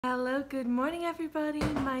Hello, good morning everybody.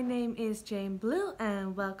 My name is Jane Blaauw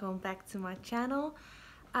and welcome back to my channel.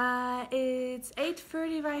 It's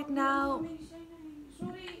 8:30 right now.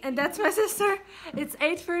 And that's my sister. It's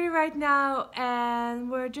 8:30 right now and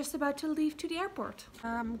we're just about to leave to the airport.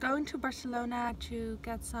 I'm going to Barcelona to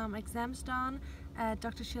get some exams done at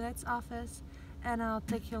Dr. Gillette's office, and I'll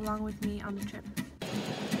take you along with me on the trip.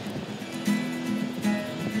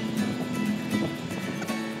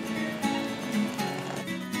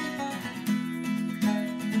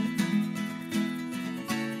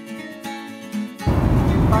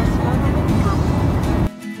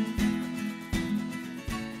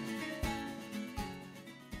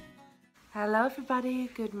 Hello everybody,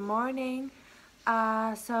 good morning.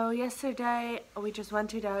 So yesterday we just went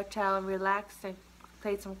to the hotel and relaxed and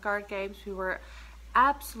played some card games. We were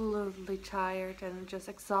absolutely tired and just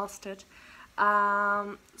exhausted.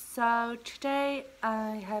 So today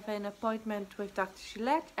I have an appointment with Dr.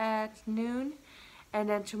 Gillette at noon, and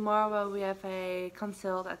then tomorrow we have a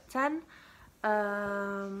consult at 10.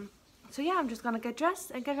 So yeah, I'm just gonna get dressed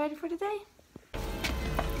and get ready for the day.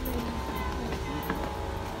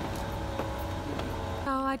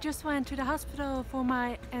 So I just went to the hospital for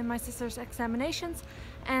my and my sister's examinations,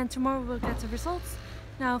 and tomorrow we'll get the results.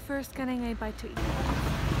 Now first getting a bite to eat.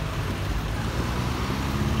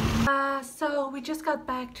 So we just got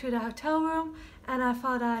back to the hotel room and I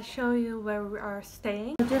thought I'd show you where we are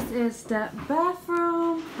staying. This is the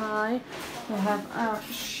bathroom. Hi. We have a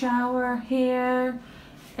shower here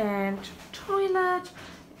and toilet,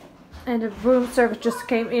 and the room service just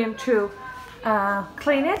came in to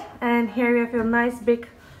clean it. And here you have a nice big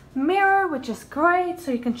mirror, which is great,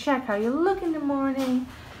 so you can check how you look in the morning.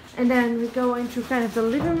 And then we go into kind of the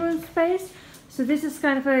living room space. So this is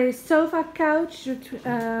kind of a sofa couch. You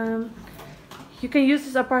can use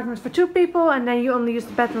this apartment for 2 people and then you only use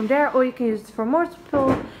the bedroom there, or you can use it for more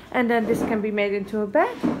people, and then this can be made into a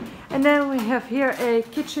bed. And then we have here a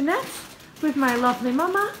kitchenette with my lovely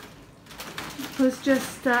mama, who's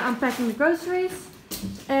just unpacking the groceries.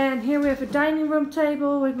 And here we have a dining room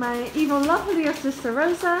table with my even lovelier sister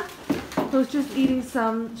Rosa, who's just eating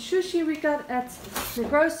some sushi we got at the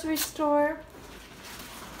grocery store.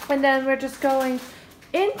 And then we're just going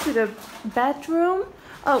into the bedroom.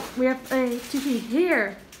 Oh, we have a TV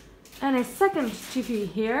here and a second TV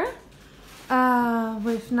here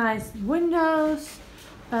with nice windows,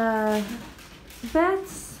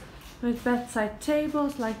 beds with bedside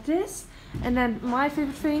tables like this. And then my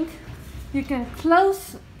favorite thing, you can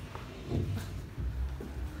close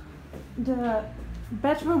the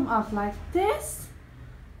bedroom off like this,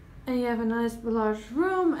 and you have a nice large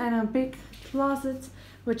room and a big closet,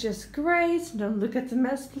 which is great. Don't look at the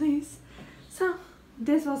mess, please. So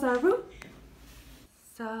this was our room.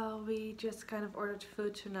 So we just kind of ordered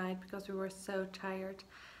food tonight because we were so tired.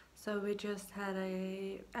 So I just had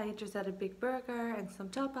a big burger and some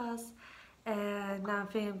tapas, and now I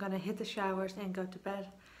think I'm gonna hit the showers and go to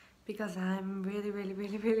bed because I'm really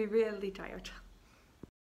tired.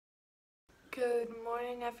 Good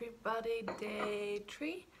morning everybody, day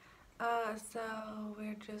 3. So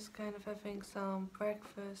we're just kind of having some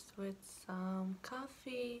breakfast with some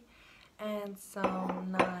coffee and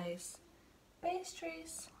some nice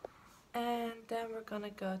pastries, and then we're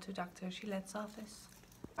gonna go to Dr. Gillette's office.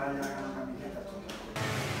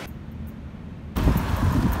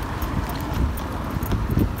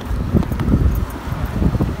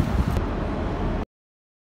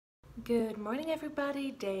 Good morning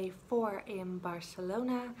everybody, day 4 in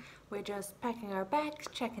Barcelona. We're just packing our bags,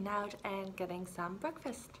 checking out and getting some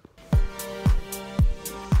breakfast.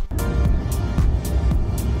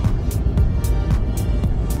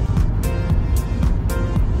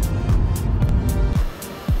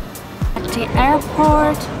 At the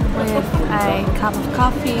airport with a cup of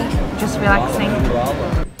coffee, just relaxing.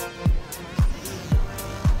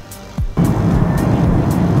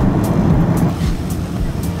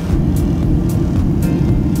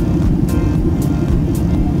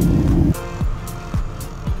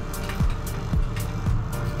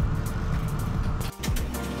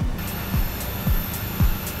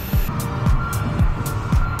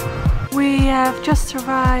 We have just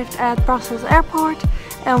arrived at Brussels airport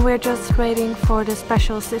and we're just waiting for the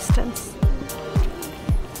special assistance.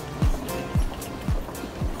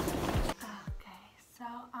 Okay, so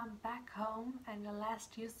I'm back home, and the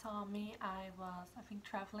last you saw me I think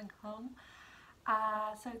traveling home.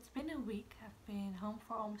 So it's been a week. I've been home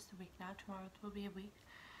for almost a week now. Tomorrow it will be a week.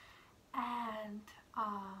 And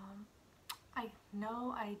I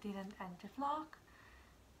know I didn't end the vlog.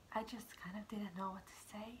 I just kind of didn't know what to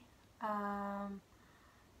say.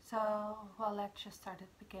 So, well, let's just start at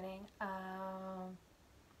the beginning.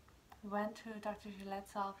 went to Dr.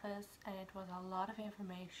 Gillette's office and it was a lot of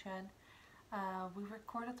information. We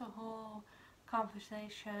recorded the whole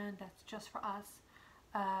conversation, that's just for us,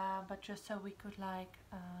 but just so we could like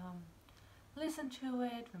listen to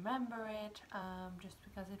it, remember it, just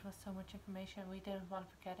because it was so much information, we didn't want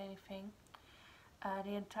to forget anything.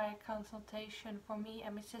 The entire consultation for me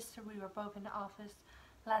and my sister, we were both in the office,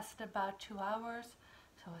 lasted about 2 hours.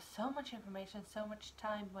 So it was so much information, so much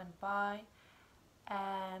time went by,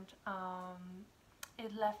 and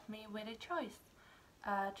it left me with a choice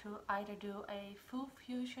to either do a full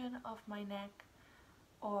fusion of my neck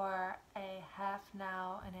or a half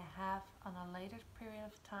now and a half on a later period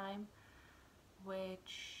of time,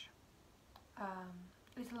 which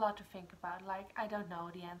is a lot to think about. Like, I don't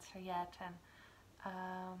know the answer yet, and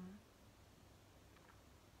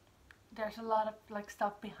there's a lot of like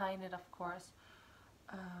stuff behind it, of course.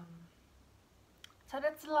 So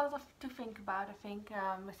that's a lot to think about. I think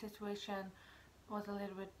my situation was a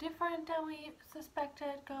little bit different than we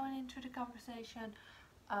suspected going into the conversation.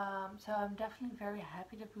 So I'm definitely very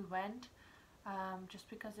happy that we went, just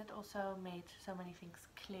because it also made so many things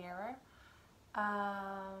clearer.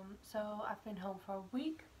 So I've been home for a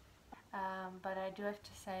week. But I do have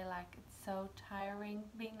to say, like, it's so tiring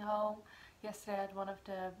being home. Yesterday I had one of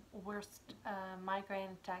the worst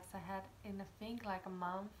migraine attacks I had in I think like a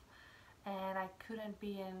month, and I couldn't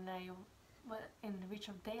be in the reach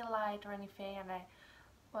of daylight or anything, and I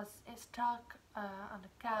was stuck on the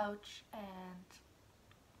couch and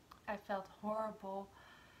I felt horrible.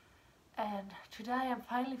 And today I'm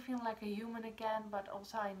finally feeling like a human again, but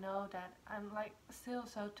also I know that I'm like still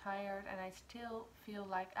so tired and I still feel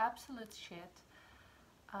like absolute shit.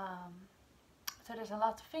 So there's a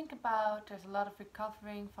lot to think about, there's a lot of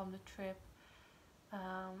recovering from the trip.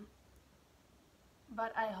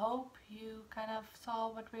 But I hope you kind of saw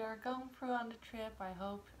what we are going through on the trip. I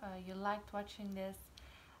hope you liked watching this,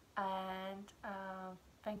 and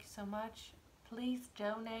thank you so much. Please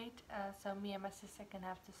donate so me and my sister can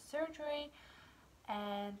have the surgery,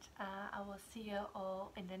 and I will see you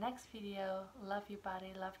all in the next video. Love your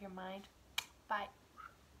body, love your mind. Bye.